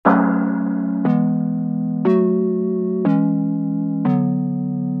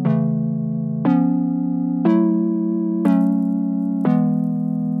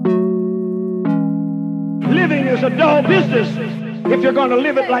is a dull business if you're gonna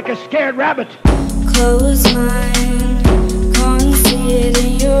live it like a scared rabbit. Close mine, can't see it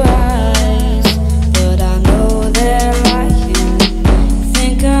in your eyes, but I know they're lying.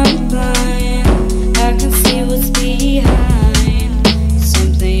 Think I'm blind, I can see what's behind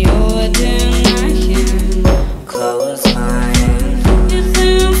something you're denying. Close mine, you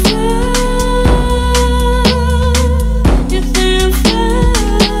think I'm fine, you think I'm fine,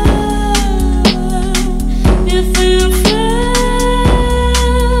 you think I'm fine.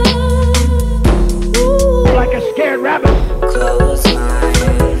 Like a scared rabbit. Close